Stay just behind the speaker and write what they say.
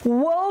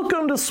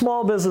Welcome to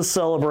Small Business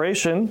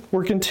Celebration.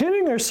 We're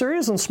continuing our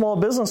series on small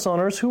business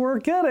owners who are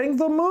getting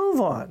the move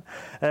on.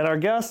 And our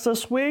guests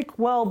this week,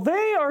 well,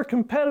 they are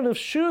competitive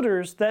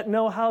shooters that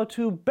know how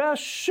to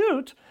best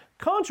shoot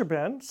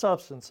contraband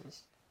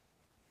substances.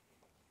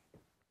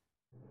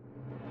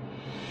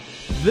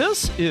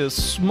 This is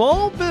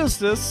Small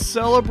Business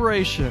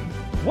Celebration.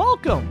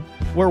 Welcome,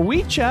 where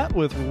we chat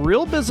with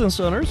real business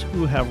owners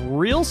who have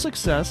real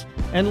success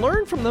and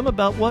learn from them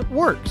about what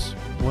works,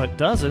 what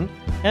doesn't,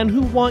 and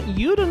who want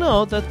you to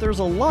know that there's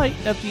a light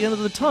at the end of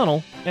the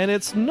tunnel and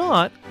it's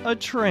not a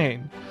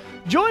train.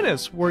 Join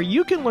us where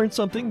you can learn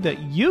something that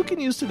you can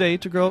use today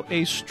to grow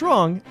a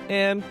strong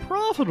and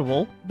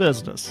profitable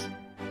business.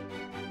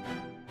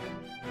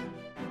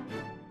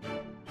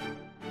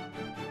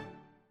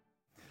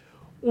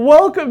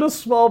 Welcome to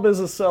Small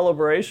Business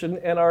Celebration,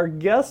 and our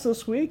guest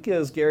this week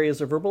is Gary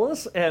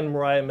Zaverbulis and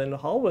Mariah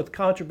Mendenhall with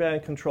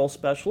Contraband Control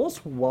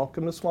Specialists.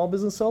 Welcome to Small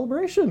Business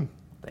Celebration.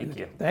 Thank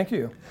you. Thank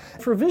you.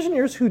 For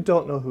visionaries who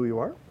don't know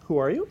who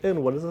are you,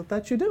 and what is it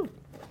that you do?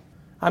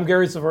 I'm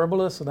Gary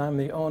Zaverbulis, and I'm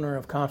the owner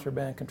of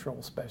Contraband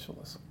Control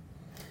Specialists.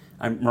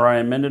 I'm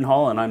Mariah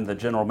Mendenhall, and I'm the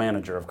General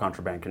Manager of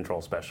Contraband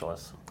Control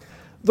Specialists.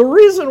 The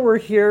reason we're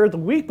here the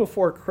week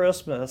before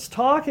Christmas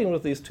talking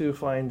with these two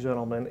fine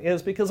gentlemen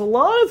is because a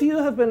lot of you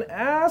have been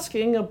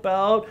asking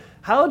about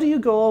how do you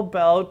go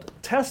about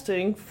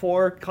testing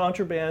for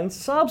contraband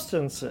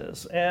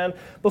substances. And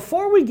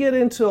before we get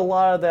into a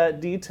lot of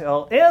that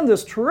detail and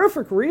this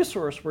terrific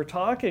resource we're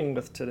talking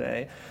with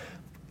today,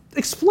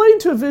 explain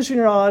to a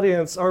visionary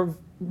audience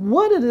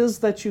what it is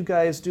that you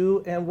guys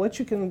do and what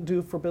you can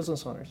do for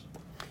business owners.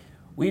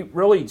 We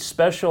really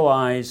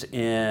specialize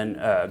in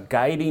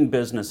guiding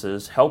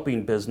businesses,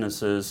 helping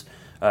businesses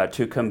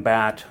to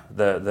combat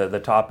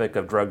the topic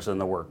of drugs in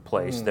the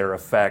workplace, their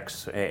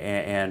effects,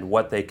 and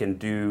what they can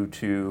do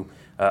to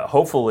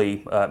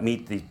hopefully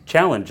meet the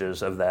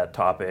challenges of that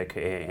topic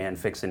and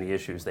fix any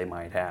issues they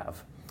might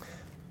have.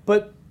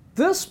 But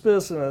this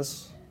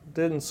business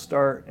didn't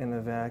start in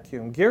a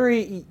vacuum.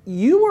 Gary,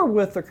 you were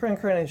with the Kern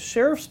County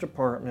Sheriff's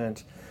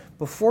Department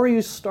before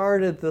you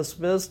started this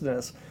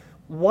business.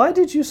 Why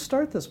did you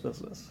start this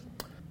business?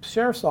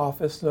 Sheriff's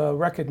Office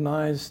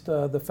recognized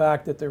the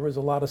fact that there was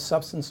a lot of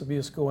substance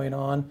abuse going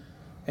on,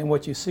 and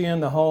what you see in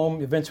the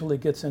home eventually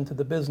gets into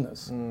the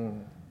business.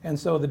 And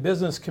so the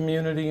business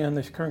community and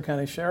the Kern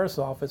County Sheriff's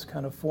Office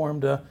kind of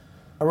formed a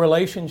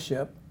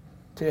relationship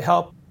to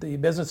help the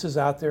businesses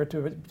out there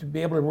to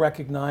be able to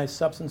recognize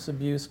substance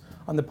abuse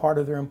on the part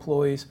of their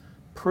employees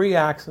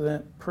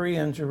pre-accident,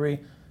 pre-injury,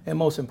 and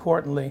most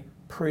importantly,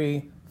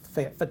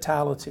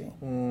 pre-fatality.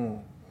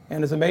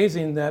 And it's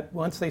amazing that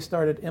once they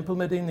started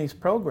implementing these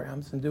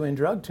programs and doing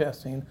drug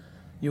testing,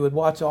 you would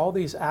watch all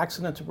these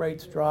accident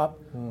rates drop,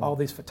 all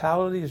these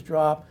fatalities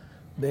drop.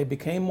 They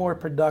became more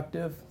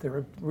productive. They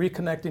were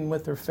reconnecting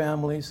with their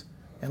families.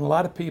 And a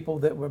lot of people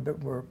that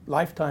were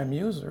lifetime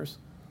users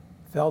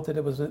felt that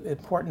it was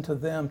important to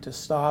them to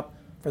stop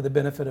for the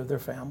benefit of their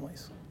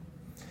families.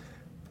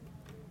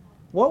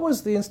 What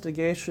was the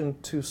instigation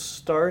to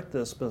start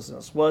this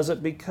business? Was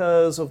it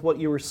because of what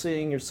you were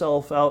seeing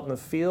yourself out in the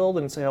field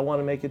and say, I want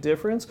to make a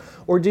difference?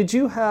 Or did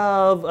you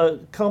have a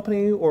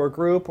company or a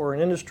group or an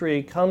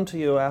industry come to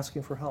you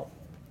asking for help?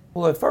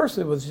 Well, at first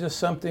it was just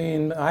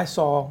something I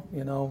saw,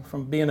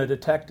 from being a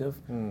detective,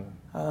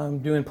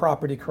 doing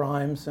property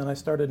crimes, and I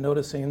started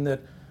noticing that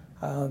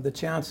the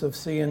chance of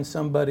seeing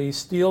somebody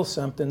steal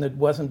something that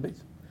wasn't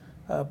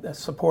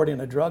supporting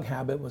a drug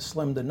habit was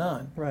slim to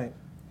none. Right.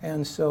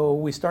 And so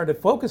we started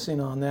focusing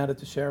on that at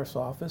the Sheriff's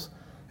Office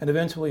and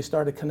eventually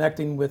started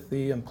connecting with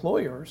the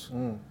employers.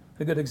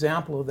 A good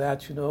example of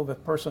that, if a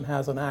person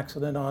has an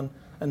accident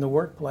in the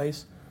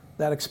workplace,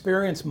 that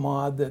experience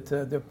mod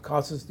that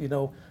causes,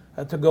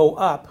 to go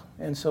up.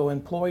 And so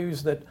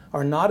employees that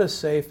are not as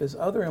safe as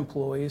other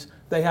employees,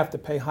 they have to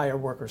pay higher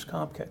workers'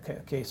 comp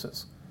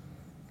cases.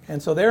 And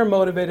so they're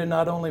motivated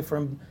not only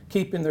from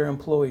keeping their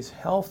employees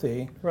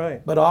healthy,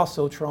 right, but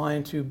also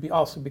trying to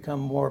become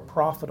more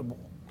profitable.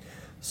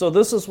 So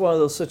this is one of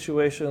those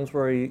situations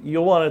where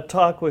you'll want to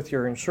talk with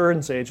your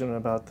insurance agent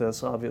about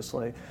this,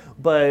 obviously,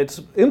 but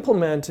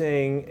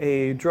implementing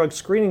a drug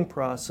screening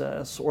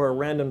process or a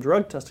random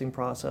drug testing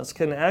process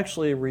can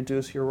actually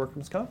reduce your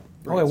workers' comp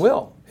rates. Oh, it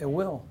will. It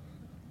will.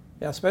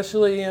 Yeah,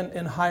 especially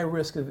in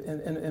high-risk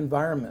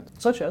environments.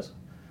 Such as?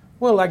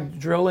 Well, like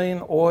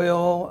drilling,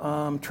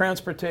 oil,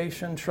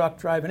 transportation, truck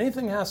driving,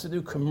 anything that has to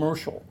do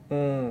commercial.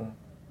 Where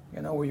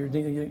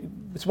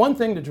it's one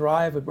thing to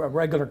drive a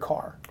regular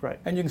car, right,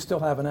 and you can still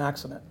have an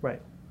accident.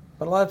 Right.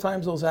 But a lot of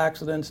times those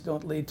accidents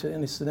don't lead to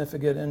any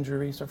significant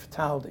injuries or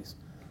fatalities.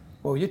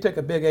 Well, you take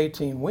a big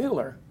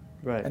 18-wheeler,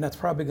 right, and that's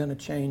probably going to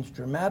change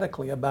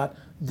dramatically about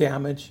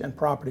damage and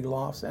property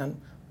loss and,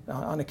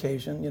 on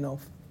occasion,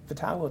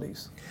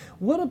 fatalities.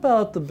 What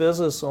about the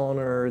business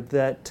owner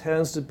that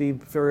tends to be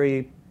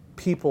very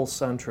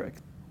people-centric?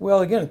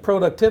 Well, again,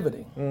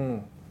 productivity.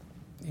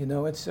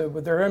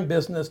 They're in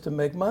business to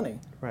make money.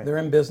 Right. They're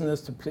in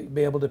business to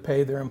be able to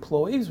pay their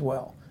employees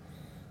well.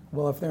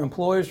 Well, if their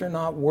employees are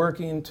not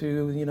working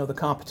to the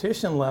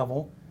competition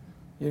level,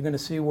 you're going to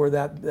see where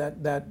that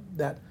there's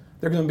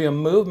going to be a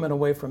movement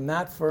away from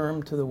that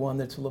firm to the one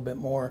that's a little bit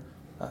more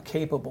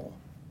capable.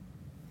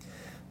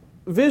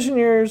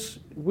 Visioneers,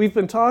 we've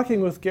been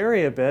talking with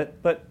Gary a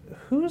bit, but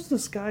who's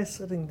this guy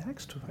sitting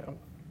next to him?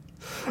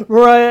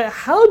 Mariah,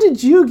 how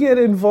did you get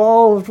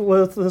involved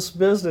with this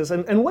business,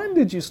 and when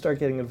did you start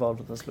getting involved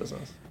with this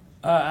business?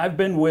 I've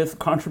been with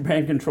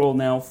Contraband Control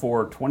now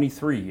for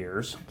 23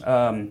 years.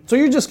 So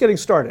you're just getting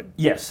started?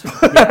 Yes.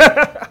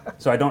 Yeah.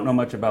 So I don't know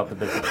much about the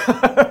business.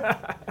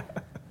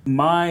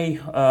 My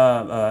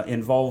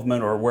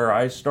involvement, or where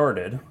I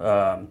started,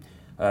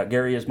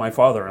 Gary is my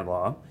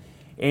father-in-law,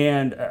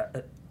 and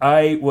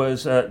I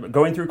was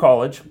going through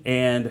college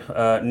and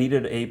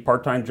needed a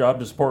part-time job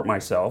to support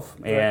myself,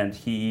 and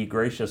he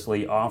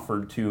graciously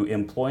offered to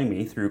employ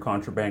me through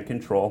Contraband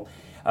Control.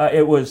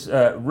 It was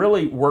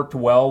really worked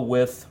well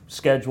with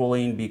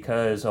scheduling,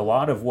 because a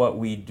lot of what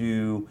we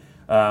do,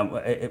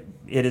 it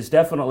is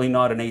definitely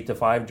not an 8 to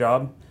 5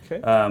 job.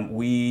 Okay.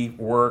 We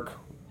work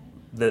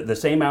the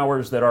same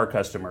hours that our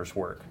customers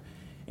work.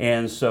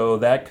 And so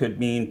that could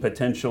mean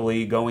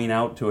potentially going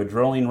out to a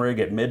drilling rig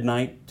at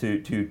midnight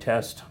to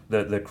test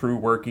the crew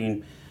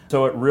working.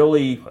 So it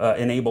really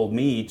enabled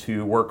me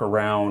to work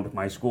around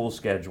my school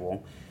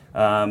schedule.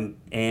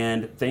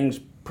 And things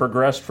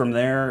progressed from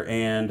there,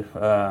 and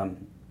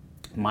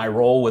my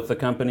role with the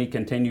company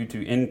continued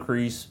to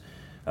increase.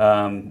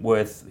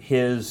 With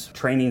his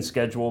training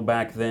schedule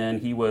back then,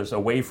 he was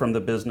away from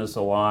the business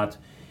a lot.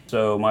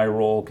 So my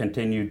role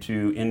continued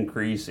to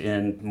increase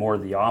in more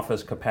the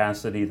office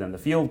capacity than the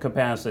field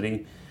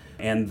capacity,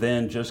 and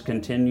then just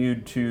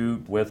continued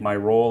to with my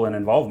role and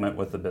involvement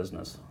with the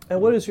business. And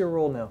what is your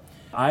role now?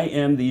 I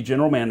am the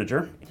general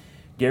manager.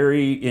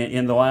 Gary,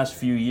 in the last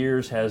few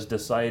years, has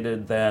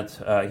decided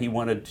that he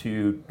wanted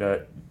to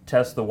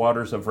test the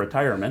waters of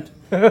retirement.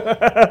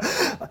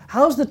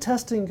 How's the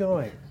testing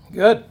going?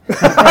 Good.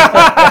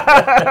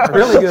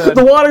 Really good.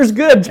 The water's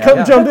good.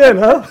 Come jump in,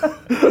 huh?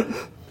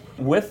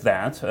 With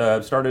that,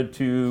 started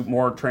to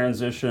more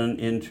transition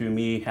into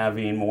me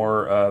having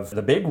more of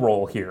the big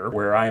role here,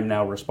 where I am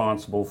now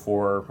responsible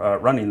for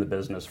running the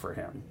business for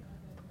him.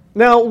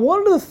 Now,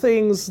 one of the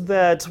things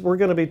that we're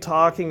going to be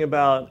talking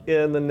about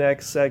in the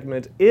next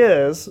segment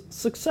is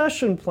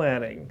succession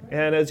planning.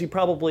 And as you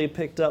probably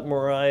picked up,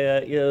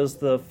 Mariah is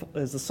the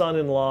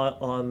son-in-law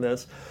on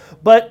this.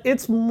 But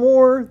it's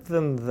more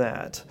than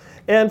that.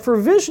 And for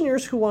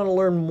visionaries who want to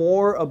learn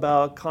more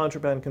about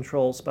Contraband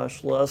Control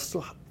Specialists,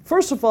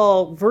 first of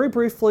all, very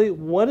briefly,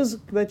 what is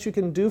it that you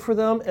can do for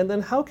them, and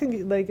then how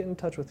can they get in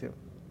touch with you?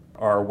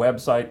 Our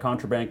website,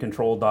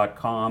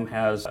 contrabandcontrol.com,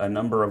 has a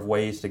number of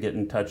ways to get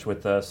in touch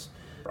with us.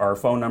 Our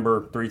phone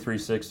number,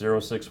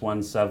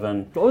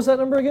 336-0617. What was that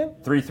number again?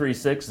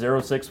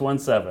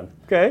 336-0617.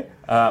 Okay.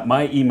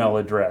 My email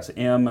address,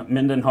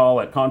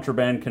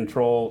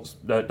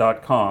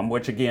 mmendenhall@contrabandcontrol.com,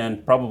 which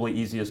again, probably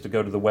easiest to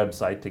go to the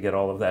website to get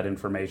all of that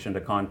information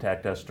to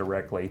contact us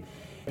directly.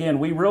 Again,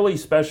 we really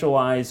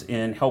specialize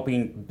in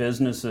helping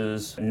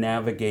businesses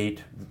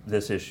navigate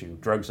this issue,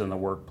 drugs in the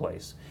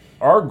workplace.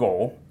 Our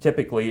goal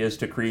typically is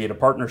to create a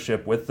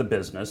partnership with the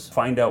business,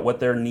 find out what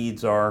their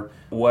needs are,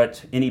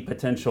 what any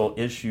potential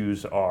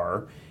issues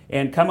are,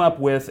 and come up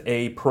with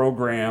a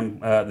program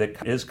that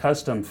is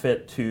custom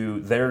fit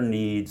to their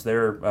needs,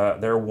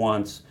 their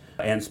wants,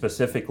 and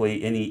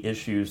specifically any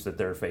issues that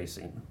they're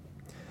facing.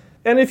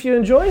 And if you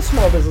enjoy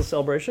Small Business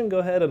Celebration, go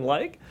ahead and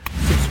like,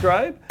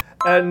 subscribe,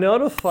 and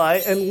notify,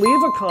 and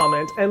leave a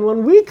comment. And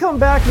when we come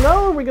back, not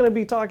only are we going to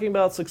be talking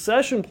about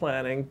succession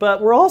planning,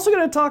 but we're also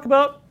going to talk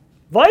about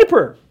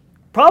Viper,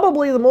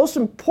 probably the most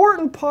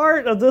important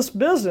part of this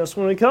business,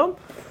 when we come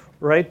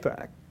right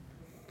back.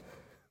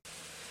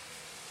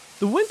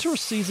 The winter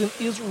season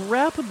is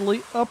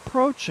rapidly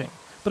approaching,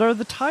 but are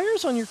the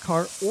tires on your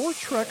car or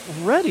truck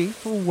ready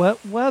for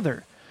wet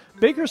weather?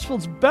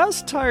 Bakersfield's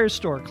best tire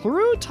store,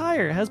 Cleroux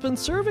Tire, has been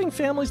serving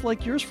families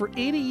like yours for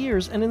 80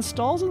 years and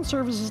installs and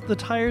services the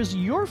tires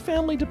your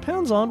family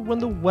depends on when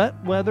the wet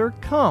weather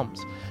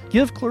comes.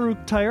 Give Cleroux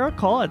Tire a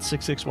call at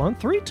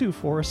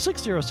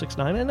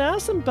 661-324-6069 and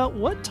ask them about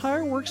what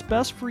tire works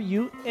best for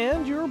you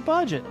and your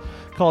budget.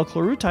 Call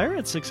Cleroux Tire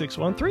at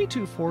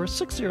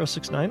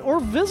 661-324-6069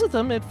 or visit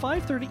them at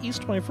 530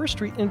 East 21st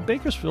Street in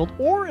Bakersfield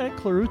or at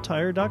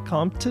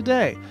ClerouxTire.com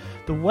today.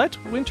 The wet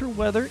winter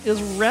weather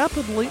is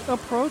rapidly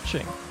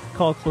approaching.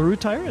 Call Cleroux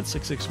Tire at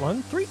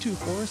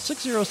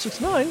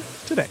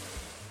 661-324-6069 today.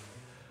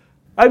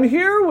 I'm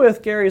here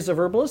with Gary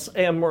Zaverblis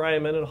and Mariah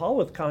Mendenhall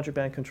with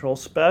Contraband Control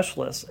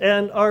Specialists.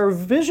 And our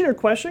visionary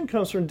question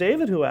comes from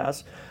David, who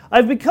asks,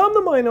 I've become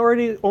the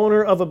minority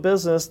owner of a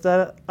business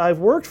that I've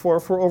worked for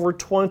over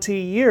 20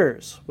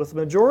 years. With the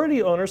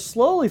majority owner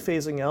slowly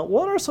phasing out,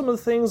 what are some of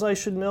the things I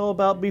should know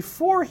about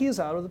before he's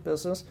out of the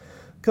business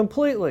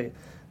completely?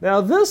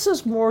 Now, this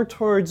is more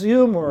towards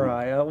you,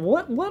 Mariah.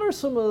 What are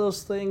some of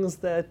those things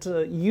that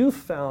you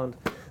found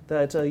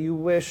that you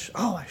wish,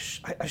 I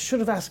should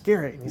have asked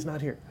Gary, and he's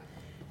not here?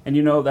 And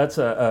you know, that's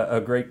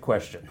a great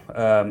question.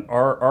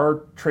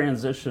 Our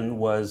transition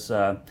was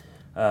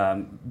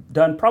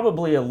done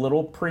probably a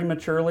little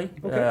prematurely.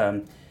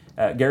 Okay.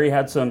 Gary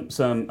had some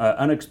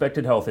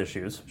unexpected health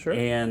issues. Sure.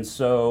 And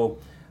so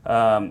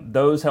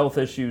those health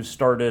issues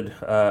started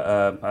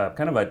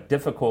kind of a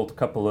difficult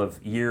couple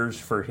of years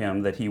for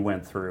him that he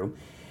went through.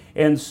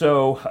 And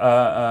so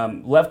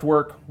left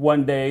work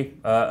one day,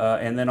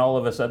 and then all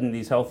of a sudden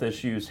these health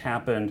issues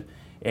happened,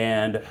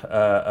 and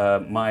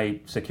my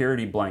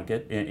security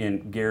blanket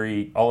in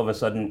Gary all of a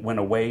sudden went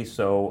away,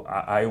 so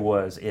I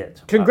was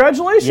it.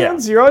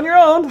 Congratulations, you're on your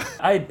own.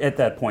 I, at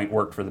that point,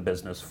 worked for the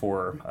business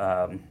for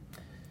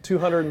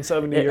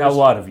 270 years. a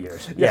lot of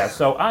years. Yeah,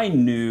 so I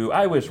knew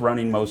I was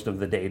running most of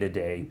the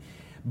day-to-day.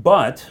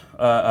 But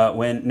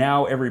when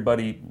now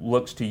everybody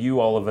looks to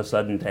you all of a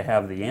sudden to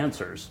have the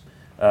answers,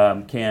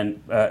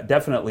 can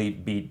definitely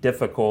be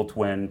difficult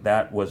when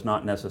that was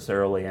not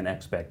necessarily an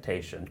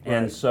expectation. Right.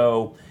 And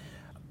so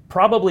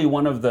probably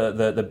one of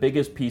the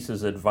biggest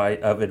pieces of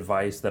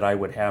advice that I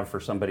would have for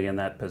somebody in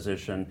that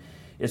position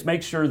is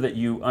make sure that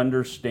you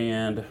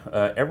understand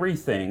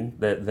everything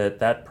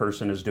that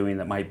person is doing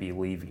that might be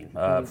leaving,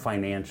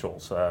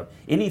 financials,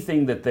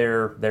 anything that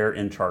they're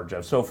in charge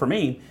of. So for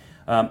me,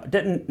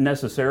 didn't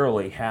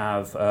necessarily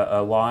have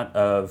a lot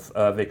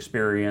of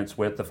experience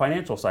with the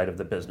financial side of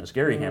the business.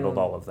 Gary handled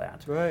all of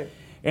that. Right.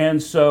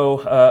 And so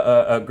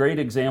a great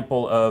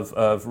example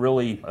of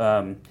really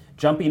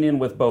jumping in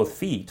with both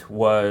feet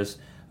was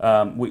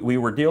we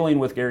were dealing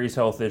with Gary's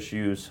health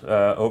issues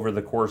over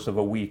the course of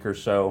a week or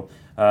so.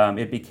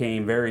 It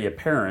became very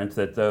apparent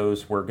that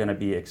those were going to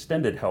be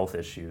extended health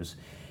issues.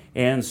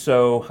 And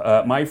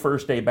so my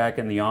first day back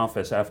in the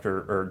office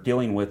after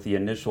dealing with the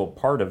initial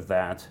part of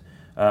that,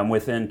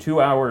 within 2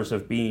 hours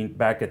of being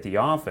back at the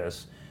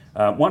office,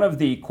 one of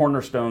the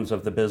cornerstones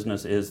of the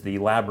business is the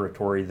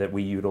laboratory that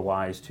we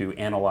utilize to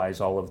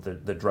analyze all of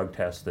the drug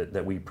tests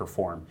that we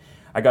perform.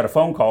 I got a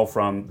phone call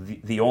from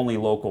the only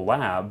local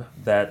lab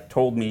that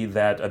told me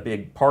that a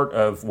big part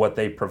of what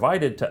they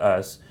provided to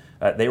us,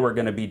 they were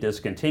going to be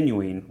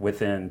discontinuing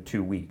within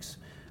 2 weeks.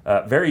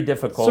 Very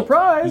difficult.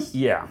 Surprise!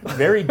 Yeah,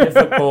 very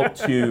difficult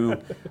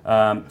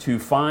to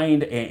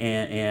find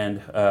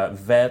and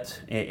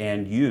vet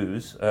and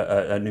use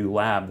a new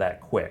lab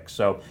that quick.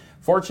 So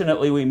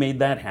fortunately, we made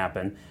that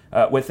happen.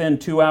 Within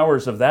 2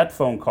 hours of that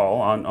phone call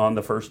on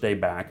the first day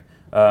back,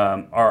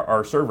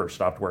 our server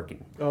stopped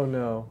working. Oh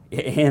no!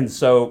 And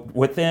so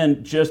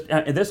within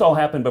this all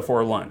happened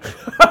before lunch.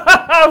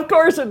 Of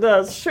course it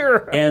does.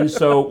 Sure. And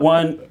so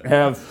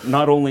have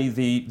not only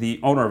the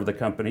owner of the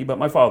company, but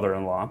my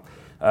father-in-law.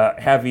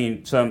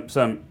 Having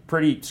some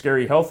pretty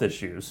scary health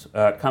issues,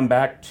 come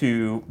back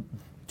to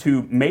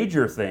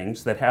major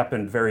things that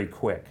happened very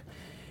quick.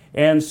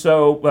 And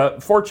so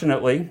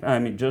fortunately, I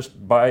mean,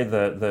 just by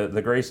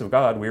the grace of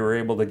God, we were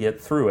able to get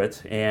through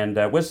it, and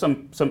with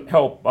some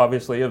help,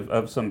 obviously,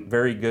 of some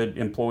very good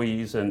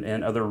employees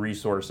and other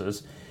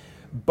resources.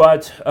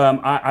 But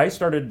I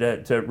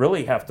started to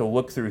really have to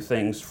look through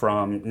things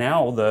from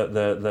now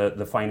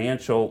the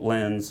financial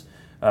lens,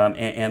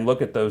 and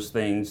look at those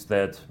things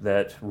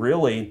that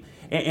really,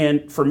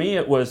 and for me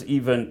it was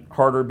even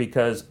harder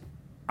because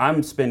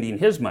I'm spending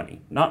his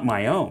money, not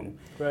my own.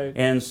 Right.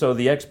 And so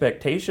the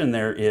expectation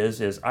there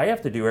is I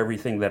have to do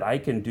everything that I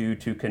can do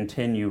to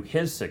continue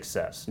his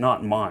success,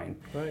 not mine.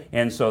 Right.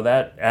 And so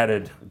that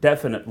added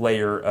definite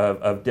layer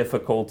of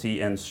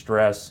difficulty and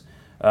stress.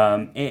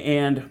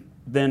 And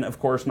then, of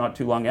course, not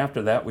too long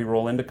after that, we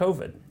roll into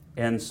COVID.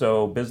 And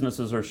so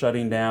businesses are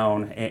shutting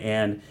down,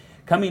 and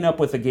coming up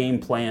with a game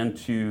plan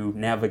to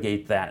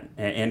navigate that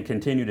and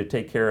continue to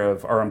take care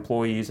of our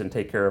employees and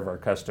take care of our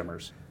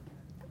customers.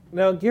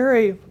 Now,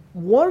 Gary,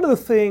 one of the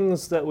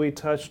things that we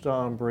touched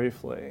on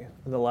briefly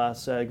in the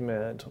last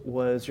segment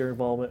was your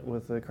involvement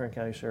with the Kern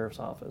County Sheriff's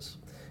Office,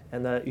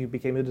 and that you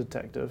became a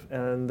detective,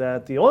 and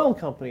that the oil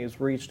companies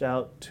reached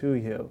out to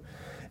you.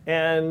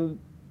 And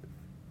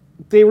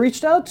they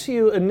reached out to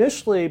you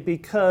initially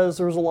because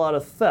there was a lot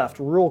of theft,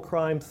 real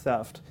crime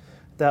theft,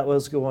 that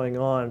was going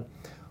on.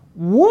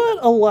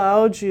 What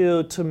allowed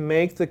you to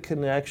make the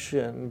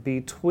connection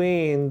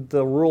between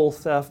the rural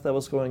theft that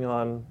was going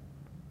on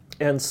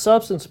and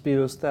substance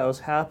abuse that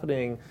was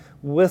happening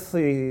with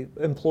the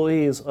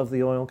employees of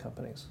the oil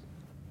companies?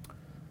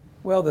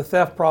 Well, the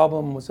theft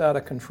problem was out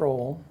of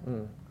control.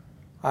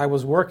 I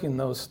was working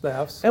those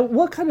thefts. And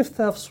what kind of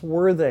thefts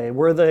were they?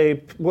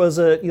 Was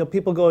it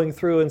people going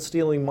through and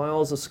stealing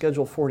miles of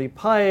Schedule 40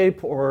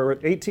 pipe or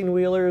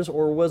 18-wheelers,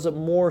 or was it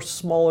more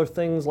smaller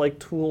things like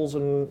tools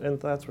and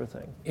that sort of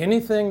thing?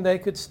 Anything they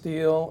could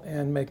steal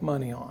and make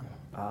money on.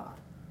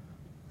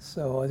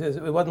 So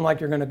it wasn't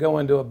like you're going to go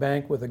into a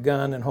bank with a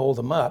gun and hold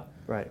them up.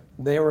 Right.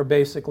 They were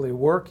basically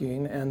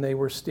working, and they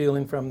were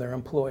stealing from their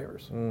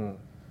employers.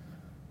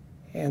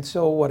 And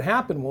so what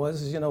happened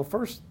was,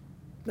 first,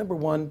 number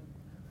one,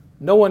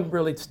 no one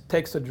really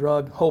takes a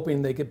drug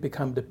hoping they could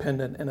become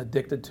dependent and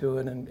addicted to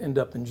it and end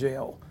up in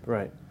jail.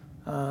 Right.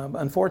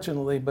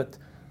 Unfortunately, but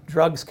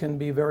drugs can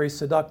be very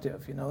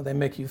seductive. They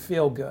make you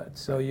feel good,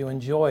 so you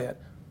enjoy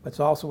it. But it's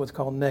also what's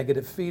called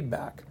negative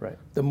feedback. Right.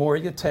 The more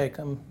you take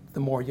them, the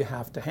more you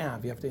have to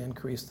have. You have to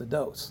increase the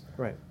dose.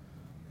 Right.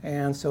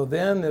 And so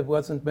then it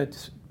wasn't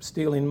but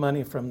stealing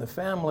money from the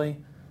family,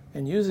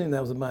 and using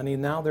those money.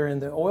 Now they're in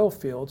the oil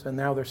fields, and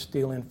now they're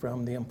stealing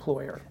from the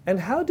employer. And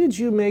how did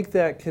you make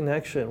that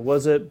connection?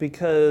 Was it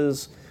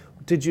because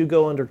did you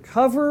go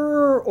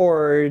undercover,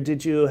 or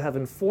did you have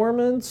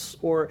informants,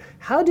 or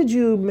how did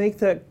you make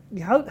that?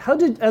 How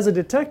did, as a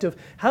detective,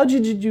 how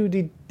did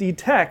you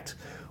detect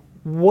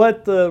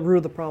what the root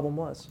of the problem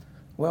was?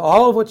 Well,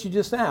 all of what you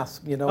just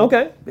asked, you know.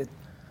 Okay.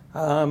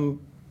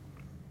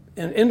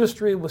 And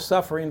industry was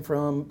suffering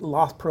from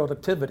lost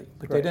productivity,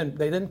 but Right.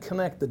 they didn't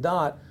connect the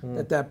dot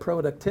that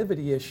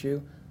productivity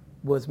issue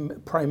was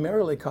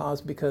primarily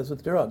caused because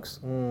of drugs.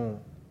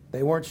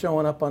 They weren't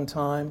showing up on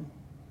time.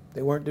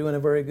 They weren't doing a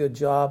very good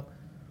job.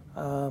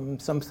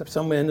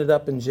 Some ended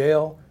up in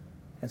jail,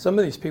 and some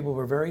of these people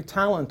were very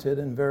talented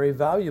and very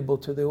valuable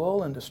to the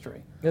oil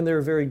industry. And they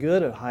were very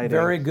good at hiding.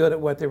 Very good at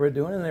what they were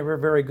doing, and they were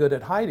very good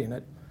at hiding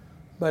it.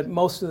 But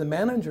most of the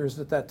managers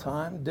at that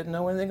time didn't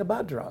know anything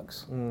about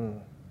drugs.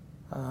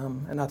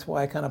 And that's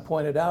why I kind of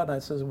pointed out, and I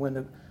says, when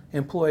the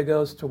employee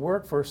goes to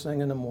work first thing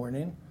in the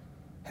morning,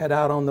 head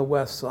out on the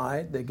west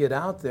side, they get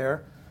out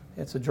there,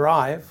 it's a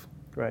drive,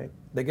 Right.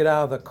 they get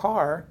out of the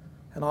car,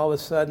 and all of a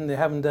sudden they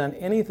haven't done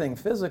anything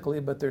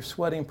physically, but they're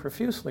sweating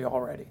profusely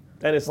already.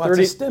 And it's Lots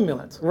 30 of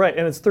stimulants. Right,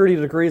 and it's 30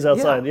 degrees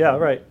outside. Yeah,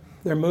 right.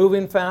 They're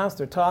moving fast,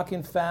 they're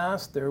talking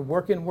fast, they're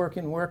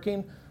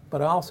working.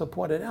 But I also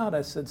pointed out,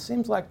 I said,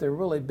 seems like they're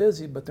really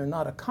busy, but they're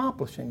not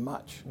accomplishing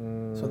much.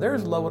 So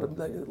there's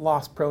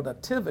lost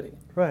productivity.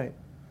 Right.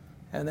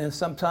 And then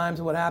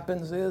sometimes what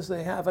happens is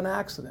they have an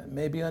accident,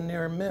 maybe a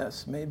near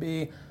miss,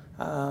 maybe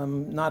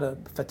not a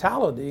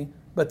fatality,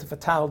 but the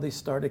fatalities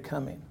started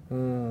coming.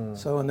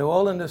 So in the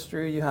oil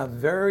industry, you have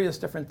various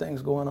different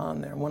things going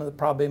on there. One of the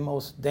probably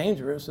most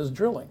dangerous is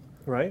drilling,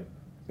 Right.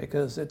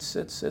 because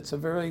it's a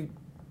very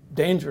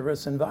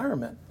dangerous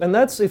environment. And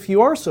that's if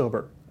you are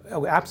sober.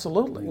 Oh,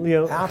 absolutely.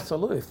 You know-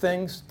 Absolutely.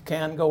 Things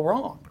can go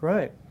wrong.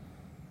 Right.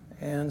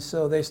 And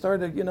so they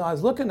started, I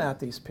was looking at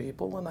these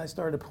people and I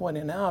started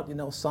pointing out,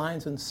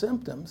 signs and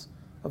symptoms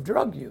of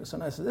drug use.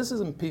 And I said, this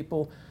isn't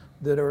people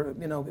that are,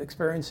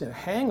 experiencing a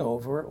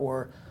hangover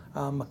or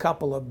a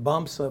couple of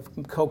bumps of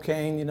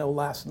cocaine,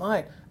 last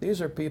night.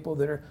 These are people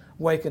that are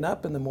waking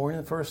up in the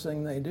morning. The first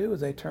thing they do is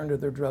they turn to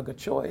their drug of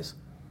choice.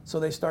 So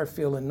they start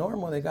feeling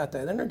normal. They got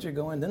that energy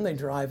going. Then they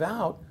drive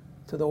out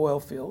to the oil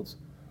fields.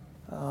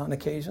 On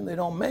occasion, they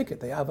don't make it.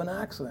 They have an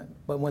accident.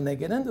 But when they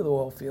get into the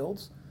oil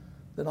fields,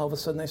 then all of a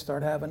sudden they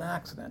start having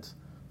accidents.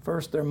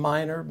 First, they're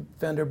minor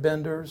fender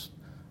benders,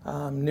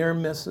 near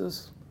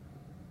misses,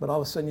 but all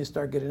of a sudden you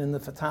start getting into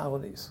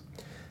fatalities.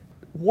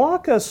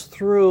 Walk us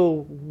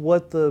through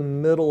what the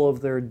middle of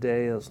their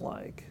day is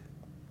like.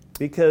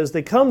 Because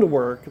they come to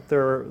work,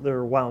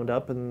 they're wound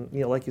up, and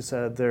like you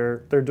said, they're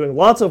doing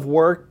lots of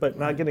work but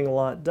not getting a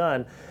lot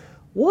done.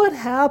 What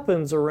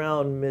happens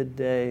around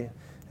midday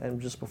and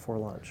just before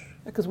lunch?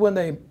 Because when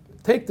they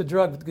take the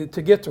drug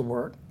to get to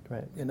work,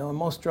 Right. and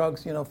most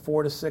drugs,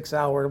 4 to 6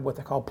 hour, what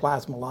they call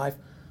plasma life.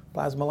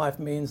 Plasma life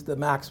means the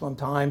maximum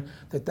time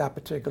that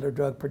particular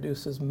drug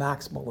produces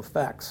maximal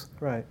effects.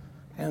 Right.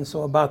 And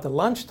so about the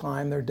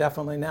lunchtime, they're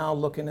definitely now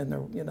looking in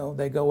their,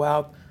 they go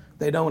out,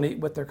 they don't eat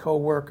with their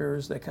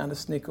coworkers, they kind of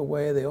sneak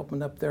away, they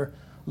open up their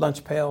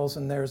lunch pails,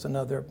 and there's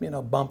another,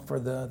 bump for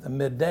the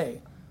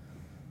midday.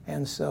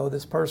 And so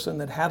this person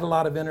that had a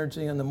lot of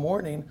energy in the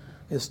morning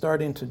is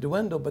starting to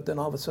dwindle, but then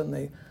all of a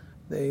sudden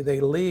they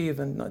leave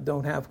and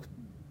don't have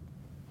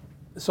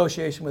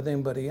association with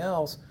anybody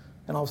else,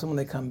 and all of a sudden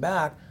when they come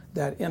back,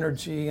 that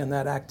energy and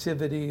that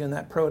activity and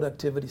that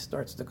productivity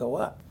starts to go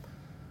up.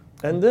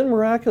 And then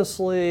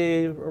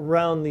miraculously,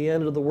 around the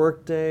end of the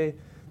workday,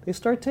 they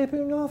start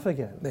tapering off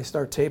again. They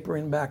start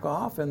tapering back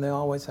off, and they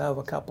always have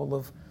a couple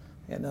of,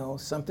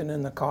 something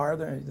in the car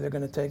they're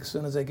going to take as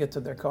soon as they get to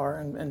their car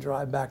and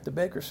drive back to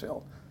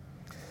Bakersfield.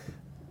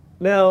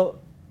 Now,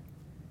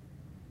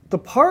 the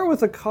part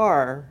with the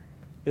car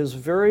is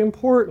very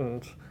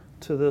important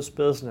to this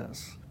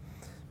business,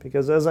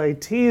 because as I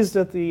teased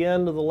at the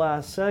end of the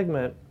last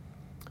segment,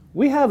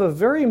 we have a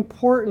very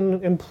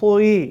important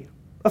employee,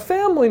 a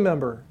family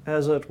member,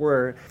 as it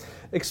were.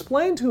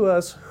 Explain to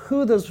us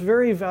who this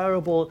very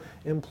valuable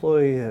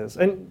employee is.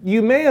 And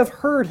you may have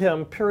heard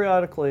him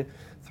periodically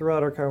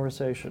throughout our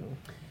conversation.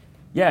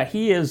 Yeah,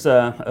 he is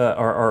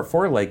our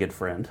four-legged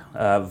friend,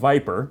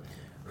 Viper,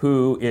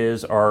 who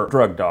is our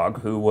drug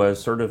dog, who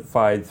was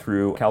certified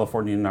through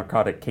California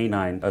Narcotic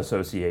Canine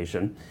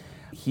Association.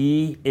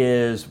 He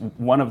is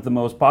one of the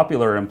most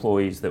popular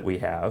employees that we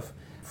have.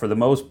 For the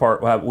most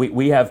part,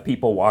 we have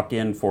people walk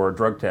in for a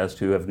drug test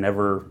who have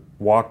never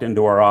walked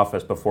into our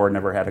office before,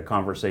 never had a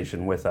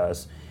conversation with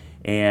us,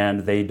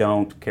 and they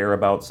don't care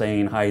about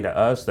saying hi to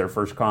us. Their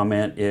first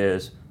comment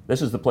is,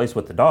 this is the place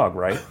with the dog,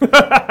 right?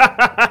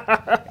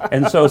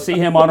 And so see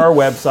him on our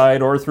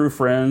website or through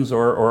friends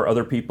or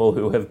other people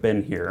who have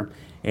been here.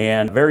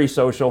 And very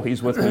social.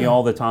 He's with me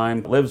all the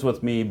time, lives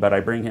with me, but I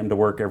bring him to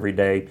work every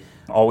day.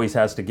 Always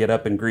has to get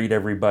up and greet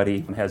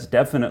everybody. Has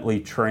definitely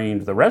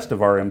trained the rest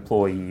of our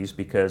employees,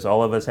 because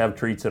all of us have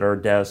treats at our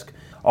desk,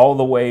 all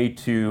the way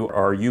to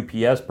our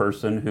UPS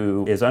person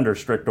who is under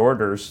strict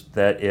orders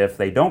that if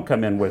they don't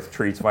come in with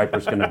treats,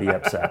 Viper's going to be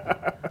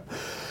upset.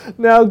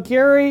 Now,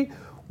 Gary,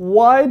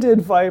 why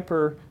did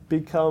Viper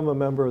become a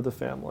member of the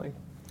family?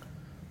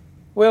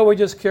 Well, we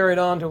just carried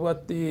on to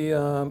what the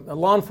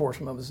law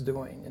enforcement was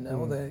doing. You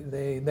know,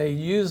 they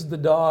used the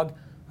dog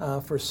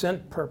for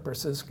scent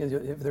purposes.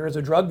 If there is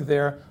a drug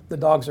there, the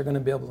dogs are going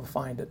to be able to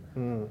find it.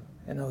 You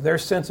know, their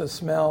sense of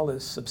smell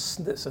is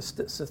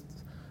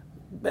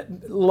a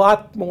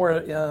lot more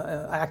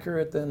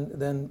accurate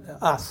than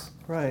us.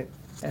 Right.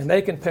 And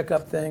they can pick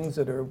up things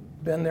that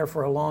have been there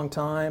for a long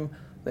time.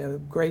 They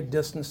have great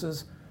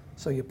distances.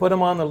 So you put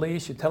him on the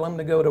leash, you tell him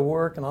to go to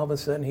work, and all of a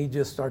sudden he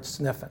just starts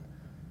sniffing.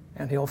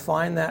 And he'll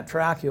find that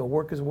track, he'll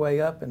work his way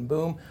up, and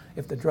boom,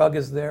 if the drug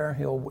is there,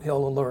 he'll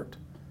alert.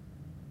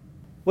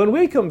 When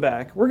we come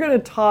back, we're going to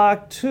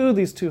talk to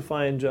these two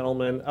fine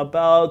gentlemen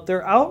about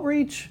their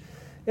outreach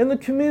in the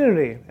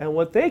community and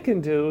what they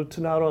can do to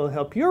not only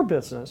help your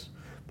business,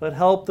 but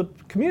help the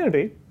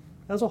community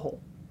as a whole.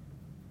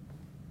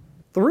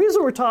 The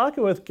reason we're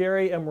talking with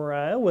Gary and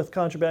Mariah with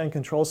Contraband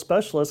Control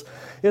Specialists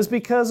is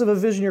because of a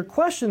Visioneer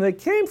question that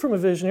came from a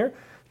Visioneer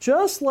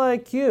just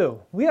like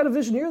you. We had a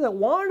Visioneer that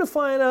wanted to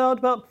find out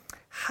about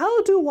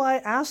how do I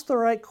ask the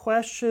right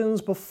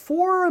questions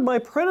before my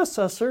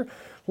predecessor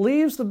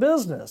leaves the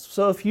business.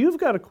 So if you've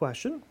got a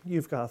question,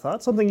 you've got a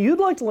thought, something you'd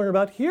like to learn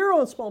about here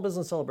on Small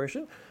Business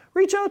Celebration,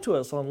 reach out to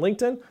us on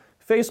LinkedIn,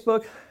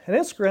 Facebook, and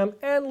Instagram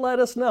and let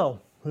us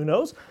know. Who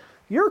knows?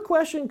 Your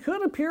question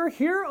could appear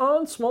here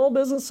on Small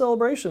Business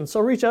Celebration. So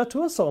reach out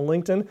to us on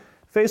LinkedIn,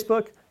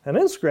 Facebook, and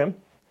Instagram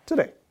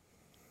today.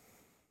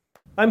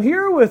 I'm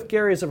here with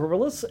Gary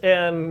Ziverlis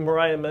and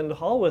Mariah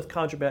Mendenhall with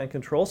Contraband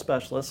Control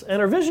Specialists.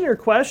 And our Visioneer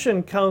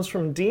question comes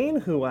from Dean,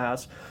 who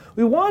asks,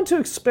 we want to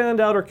expand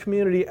out our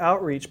community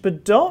outreach,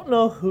 but don't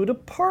know who to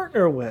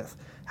partner with.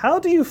 How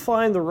do you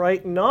find the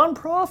right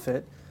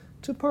nonprofit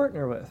to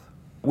partner with?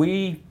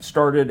 We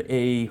started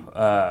a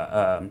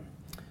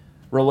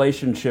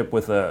relationship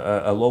with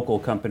a local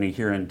company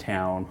here in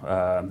town.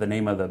 The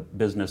name of the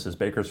business is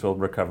Bakersfield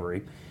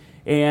Recovery.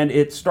 And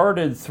it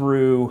started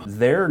through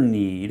their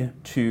need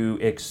to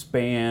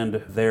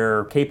expand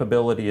their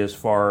capability as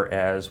far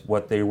as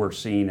what they were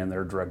seeing in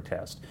their drug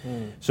test.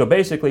 So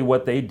basically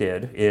what they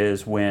did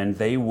is when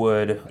they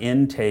would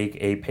intake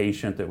a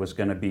patient that was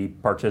going to be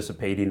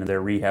participating in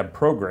their rehab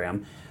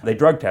program, they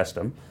drug test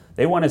them.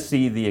 They want to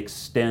see the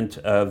extent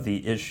of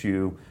the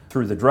issue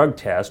through the drug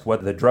test,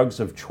 what the drugs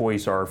of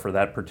choice are for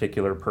that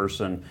particular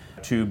person,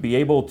 to be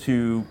able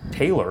to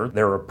tailor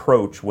their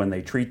approach when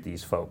they treat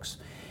these folks.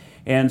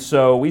 And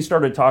so we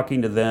started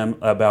talking to them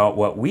about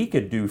what we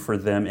could do for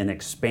them in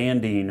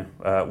expanding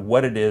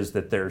what it is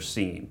that they're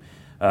seeing.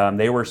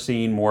 They were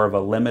seeing more of a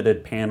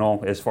limited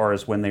panel as far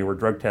as when they were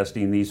drug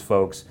testing these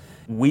folks.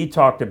 We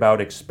talked about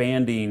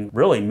expanding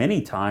really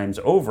many times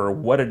over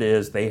what it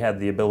is they had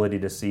the ability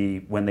to see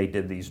when they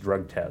did these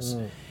drug tests.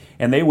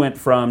 And they went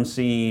from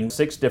seeing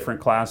 6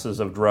 different classes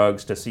of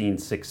drugs to seeing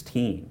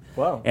 16.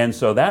 Wow. And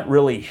so that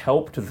really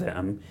helped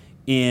them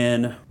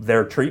in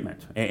their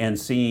treatment and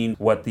seeing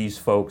what these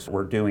folks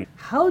were doing.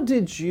 How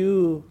did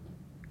you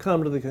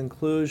come to the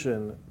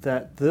conclusion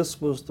that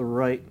this was the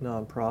right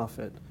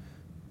nonprofit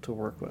to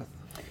work with?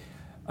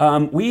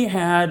 We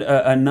had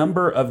a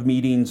number of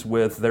meetings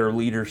with their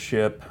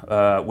leadership,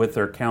 with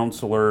their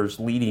counselors,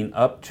 leading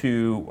up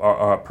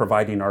to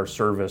providing our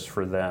service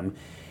for them.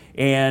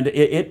 And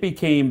it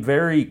became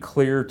very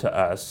clear to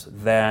us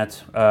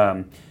that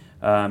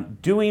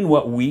doing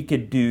what we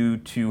could do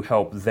to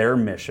help their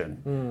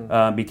mission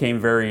became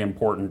very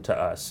important to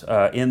us,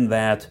 in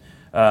that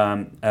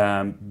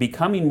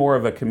becoming more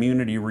of a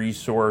community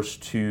resource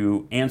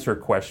to answer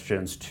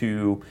questions,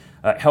 to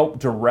help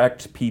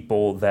direct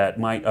people that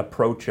might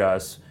approach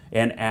us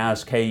and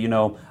ask, hey, you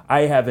know,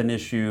 I have an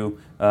issue,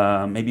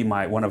 maybe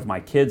one of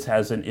my kids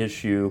has an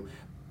issue,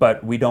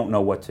 but we don't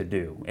know what to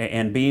do.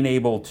 And being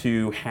able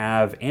to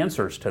have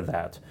answers to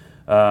that.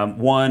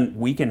 One,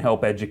 we can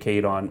help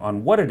educate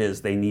on what it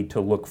is they need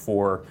to look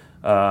for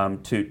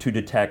to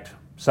detect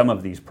some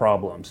of these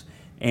problems,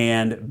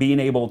 and being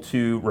able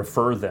to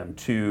refer them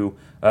to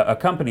a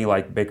company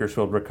like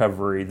Bakersfield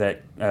Recovery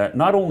that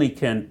not only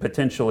can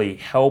potentially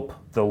help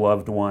the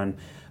loved one,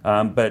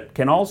 but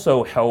can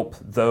also help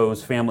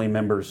those family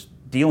members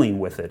dealing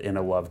with it in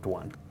a loved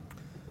one.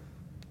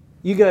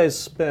 You guys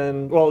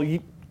spend,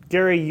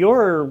 Gary,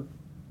 you're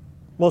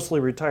mostly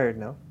retired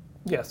now.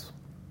 Yes.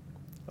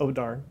 Oh,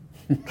 darn.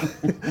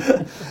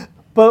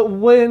 But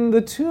when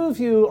the two of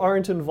you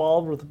aren't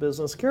involved with the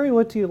business, Gary,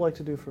 what do you like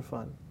to do for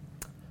fun?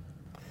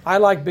 I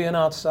like being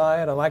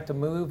outside. I like to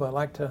move. I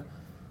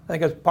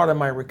think it's part of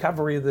my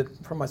recovery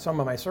that from some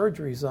of my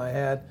surgeries I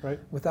had. Right.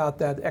 Without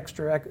that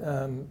extra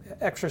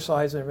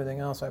exercise and everything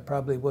else, I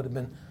probably would have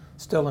been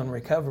still in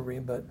recovery.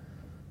 But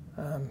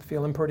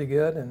feeling pretty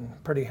good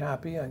and pretty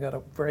happy. I got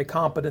a very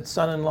competent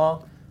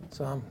son-in-law,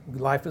 so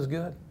life is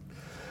good.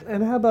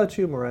 And how about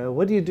you, Mariah?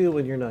 What do you do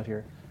when you're not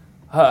here?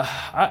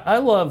 I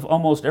love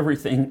almost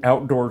everything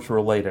outdoors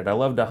related. I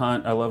love to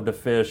hunt. I love to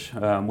fish.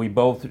 We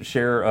both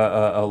share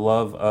a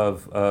love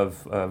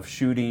of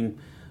shooting.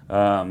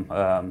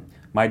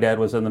 My dad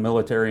was in the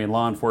military and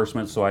law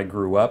enforcement, so I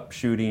grew up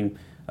shooting.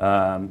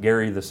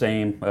 Gary, the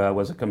same,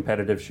 was a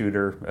competitive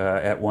shooter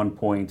at one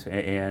point,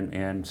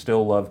 and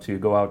still love to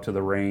go out to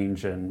the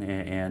range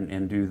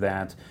and do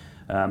that.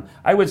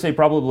 I would say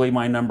probably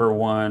my number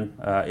one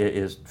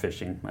is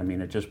fishing. I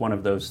mean, it's just one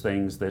of those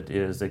things that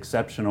is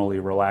exceptionally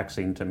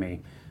relaxing to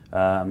me.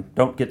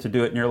 Don't get to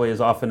do it nearly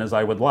as often as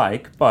I would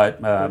like, but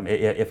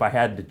if I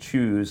had to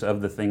choose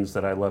of the things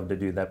that I love to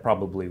do, that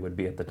probably would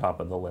be at the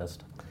top of the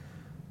list.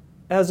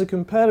 As a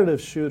competitive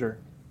shooter,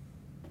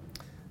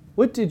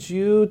 what did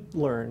you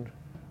learn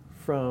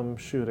from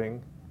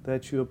shooting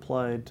that you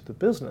applied to the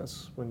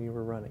business when you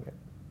were running it?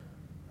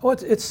 Well,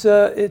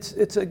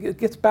 it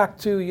gets back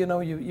to,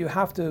 you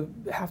have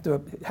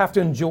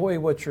to enjoy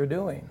what you're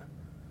doing,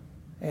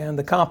 and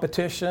the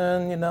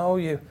competition.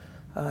 I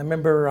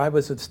remember I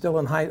was still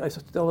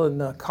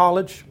in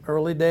college,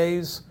 early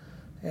days,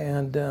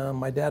 and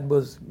my dad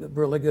was a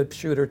really good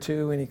shooter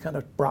too, and he kind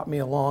of brought me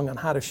along on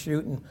how to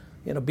shoot and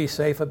be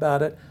safe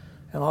about it.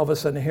 And all of a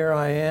sudden, here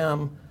I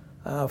am,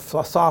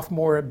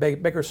 sophomore at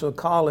Bakersfield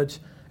College,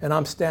 and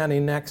I'm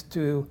standing next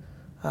to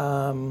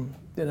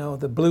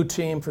the blue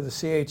team for the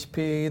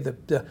CHP,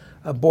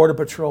 the Border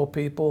Patrol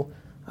people.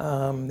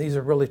 These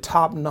are really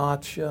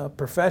top-notch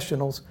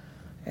professionals.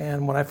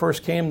 And when I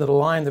first came to the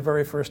line the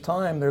very first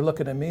time, they're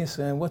looking at me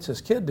saying, "What's this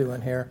kid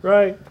doing here?"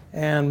 Right.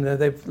 And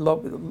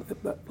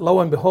lo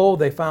and behold,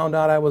 they found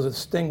out I was a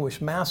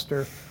distinguished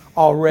master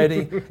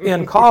already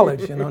in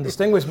college.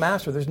 Distinguished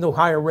master, there's no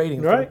higher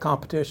rating for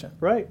competition.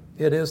 Right.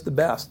 It is the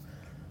best.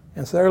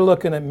 And so they're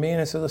looking at me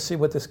and I said, "Let's see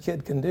what this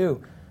kid can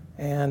do."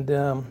 And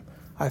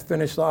I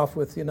finished off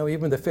with,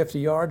 even the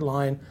 50-yard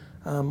line.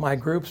 My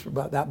groups were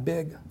about that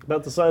big.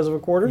 About the size of a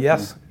quarter?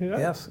 Yes, Yeah.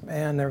 yes.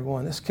 And they're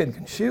going, "This kid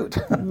can shoot."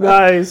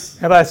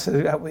 Nice. And I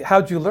said,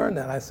 "How'd you learn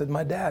that?" I said,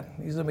 "My dad.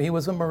 He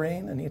was a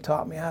Marine, and he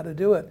taught me how to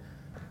do it."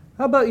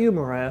 How about you,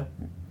 Mariah?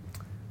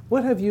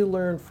 What have you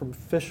learned from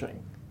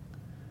fishing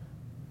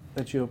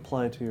that you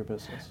apply to your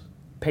business?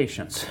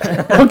 Patience.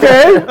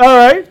 Okay, all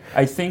right.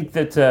 I think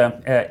that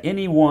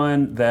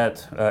anyone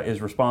that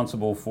is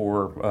responsible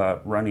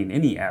for running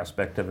any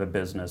aspect of a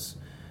business,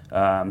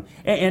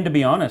 and to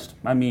be honest,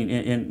 I mean,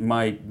 in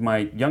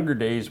my younger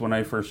days when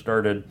I first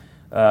started,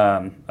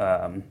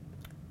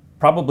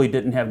 probably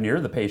didn't have near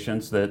the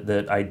patience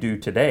that I do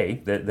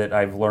today, that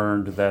I've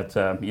learned that,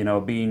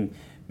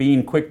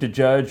 being quick to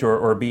judge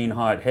or being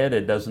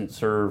hot-headed doesn't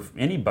serve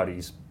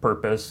anybody's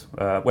purpose,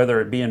 whether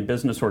it be in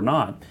business or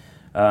not.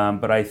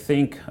 But I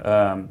think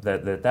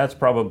that's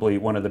probably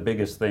one of the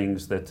biggest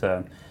things that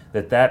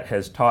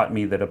has taught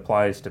me that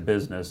applies to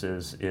business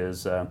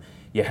is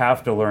you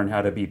have to learn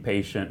how to be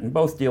patient in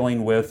both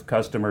dealing with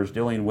customers,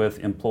 dealing with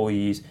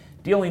employees,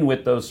 dealing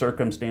with those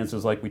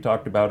circumstances like we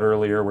talked about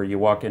earlier where you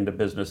walk into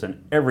business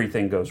and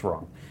everything goes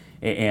wrong.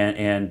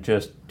 And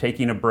just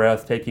taking a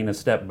breath, taking a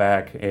step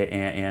back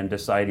and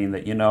deciding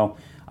that,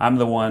 I'm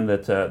the one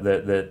that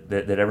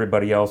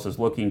everybody else is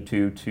looking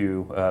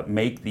to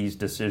make these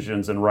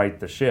decisions and right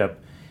the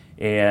ship,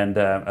 and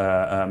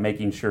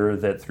making sure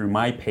that through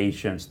my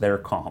patience they're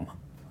calm.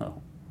 Oh.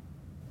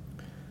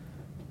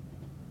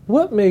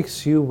 What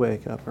makes you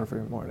wake up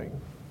every morning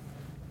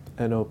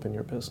and open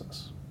your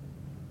business?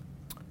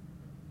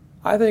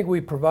 I think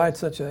we provide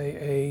such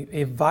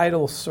a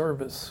vital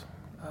service.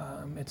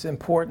 It's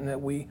important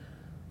that we,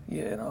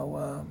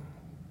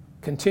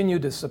 continue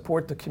to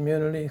support the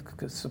community,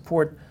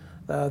 support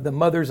the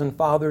mothers and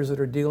fathers that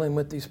are dealing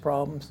with these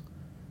problems.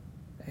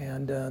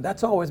 And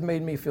that's always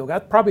made me feel,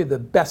 that's probably the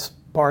best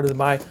part of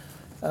my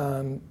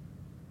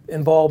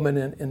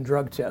involvement in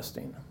drug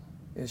testing,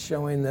 is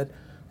showing that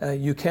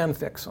you can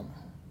fix them.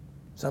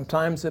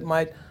 Sometimes it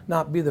might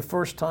not be the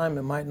first time,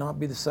 it might not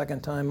be the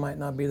second time, might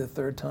not be the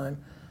third time.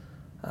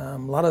 A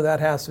lot of that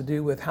has to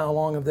do with how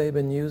long have they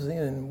been using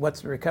and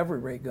what's the recovery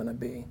rate going to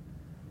be.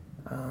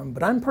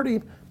 But I'm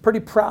pretty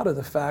proud of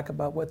the fact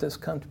about what this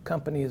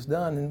company has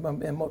done,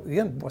 and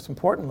again, most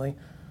importantly,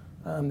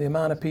 the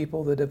amount of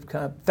people that have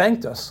kind of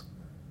thanked us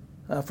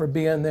for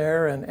being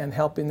there and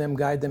helping them,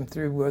 guide them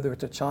through, whether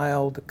it's a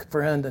child, a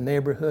friend, a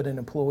neighborhood, an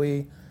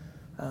employee.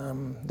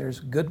 There's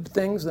good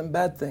things and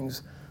bad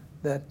things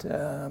that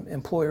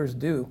employers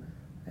do,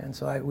 and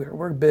so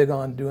we're big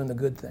on doing the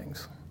good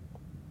things.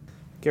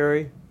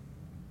 Gary,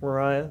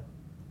 Mariah,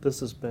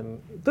 this has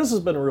been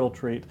a real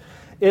treat.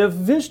 If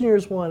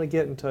Visioneers want to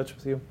get in touch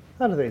with you,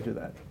 how do they do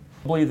that?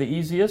 Probably the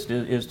easiest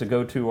is to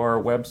go to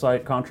our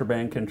website,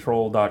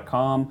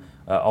 contrabandcontrol.com.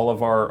 All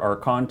of our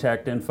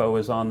contact info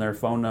is on there,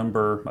 phone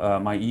number,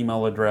 my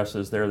email address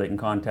is there. They can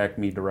contact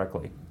me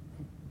directly.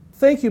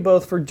 Thank you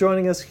both for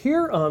joining us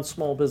here on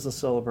Small Business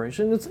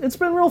Celebration. It's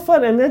been real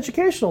fun and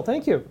educational.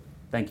 Thank you.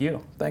 Thank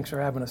you. Thanks for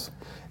having us.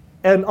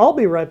 And I'll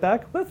be right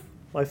back with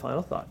my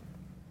final thought.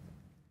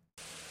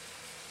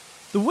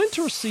 The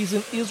winter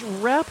season is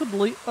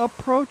rapidly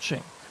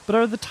approaching, but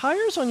are the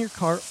tires on your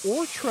car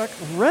or truck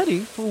ready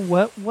for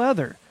wet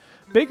weather?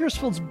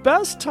 Bakersfield's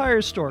best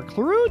tire store,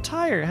 Cleroux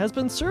Tire, has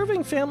been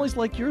serving families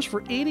like yours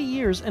for 80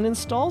 years and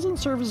installs and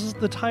services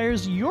the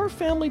tires your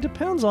family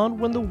depends on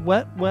when the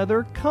wet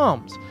weather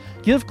comes.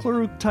 Give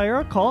Cleroux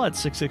Tire a call at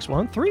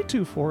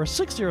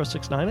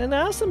 661-324-6069 and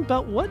ask them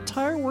about what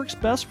tire works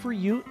best for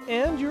you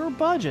and your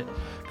budget.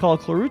 Call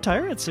Cleroux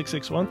Tire at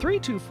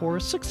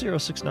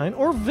 661-324-6069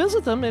 or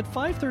visit them at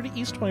 530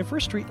 East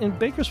 21st Street in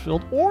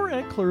Bakersfield or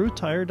at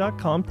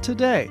ClerouxTire.com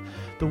today.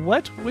 The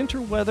wet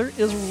winter weather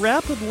is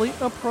rapidly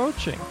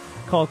approaching.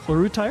 Call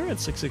Cleroux Tire at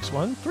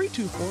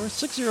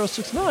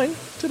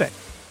 661-324-6069 today.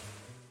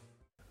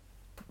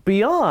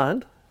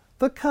 Beyond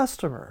the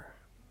customer.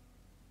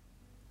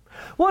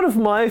 One of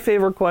my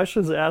favorite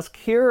questions asked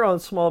here on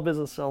Small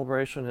Business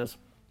Celebration is,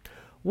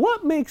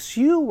 what makes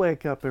you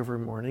wake up every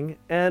morning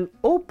and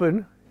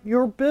open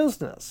your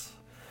business?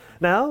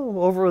 Now,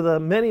 over the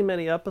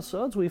many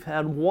episodes, we've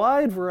had a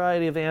wide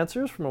variety of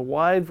answers from a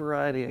wide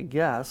variety of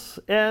guests.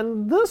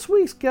 And this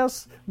week's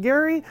guest,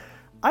 Gary,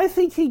 I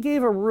think he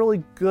gave a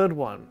really good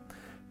one,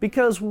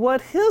 because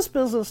what his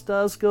business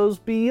does goes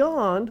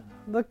beyond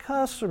the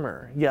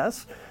customer.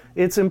 Yes,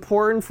 it's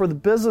important for the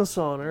business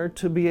owner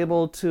to be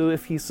able to,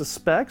 if he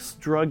suspects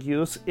drug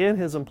use in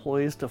his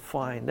employees, to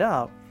find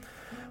out.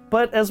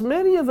 But as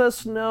many of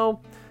us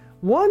know,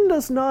 one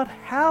does not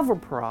have a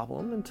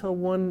problem until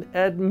one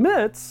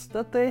admits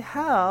that they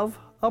have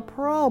a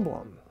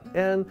problem.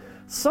 And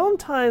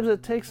sometimes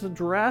it takes a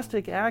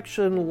drastic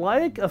action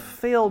like a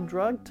failed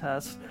drug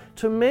test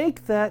to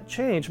make that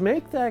change,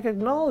 make that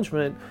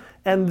acknowledgement,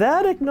 and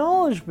that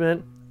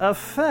acknowledgement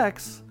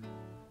affects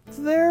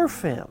their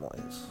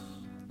families,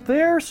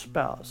 their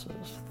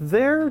spouses,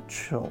 their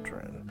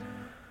children.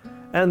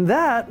 And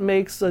that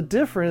makes a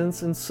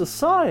difference in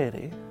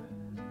society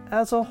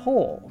as a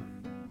whole.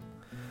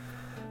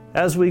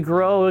 As we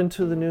grow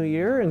into the new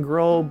year and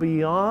grow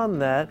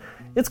beyond that,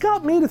 it's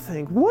got me to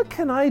think, what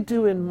can I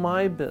do in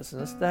my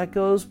business that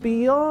goes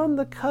beyond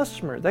the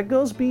customer, that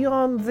goes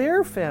beyond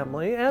their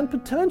family, and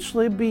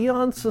potentially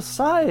beyond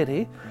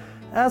society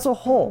as a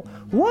whole?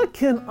 What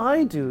can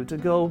I do to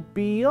go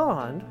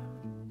beyond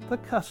the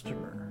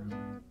customer?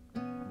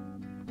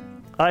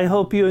 I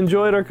hope you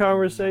enjoyed our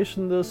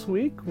conversation this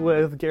week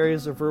with Gary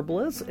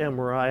Zaverblis and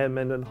Mariah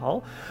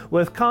Mendenhall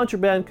with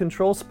Contraband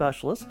Control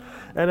Specialists,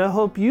 and I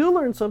hope you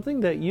learned something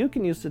that you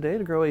can use today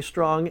to grow a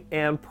strong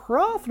and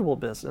profitable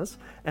business,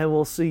 and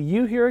we'll see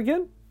you here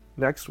again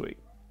next week.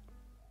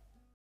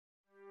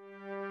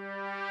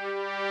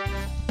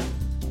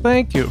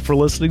 Thank you for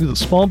listening to the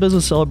Small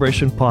Business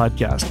Celebration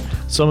podcast.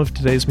 Some of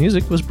today's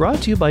music was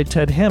brought to you by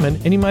Ted Hammond,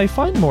 and you might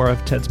find more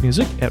of Ted's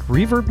music at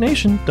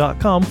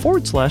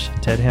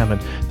ReverbNation.com/Ted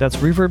Hammond. That's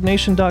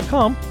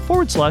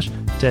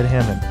ReverbNation.com/Ted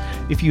Hammond.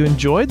 If you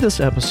enjoyed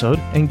this episode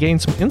and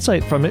gained some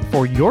insight from it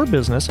for your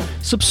business,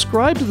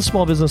 subscribe to the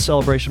Small Business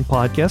Celebration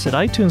podcast at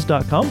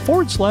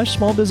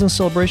iTunes.com/Small Business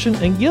Celebration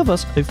and give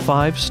us a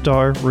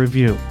 5-star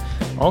review.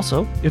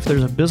 Also, if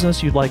there's a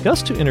business you'd like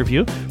us to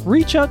interview,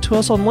 reach out to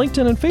us on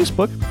LinkedIn and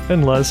Facebook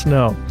and let us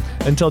know.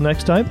 Until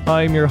next time,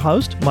 I'm your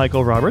host,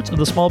 Michael Roberts of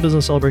the Small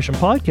Business Celebration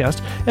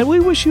podcast, and we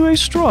wish you a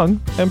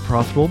strong and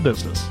profitable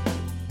business.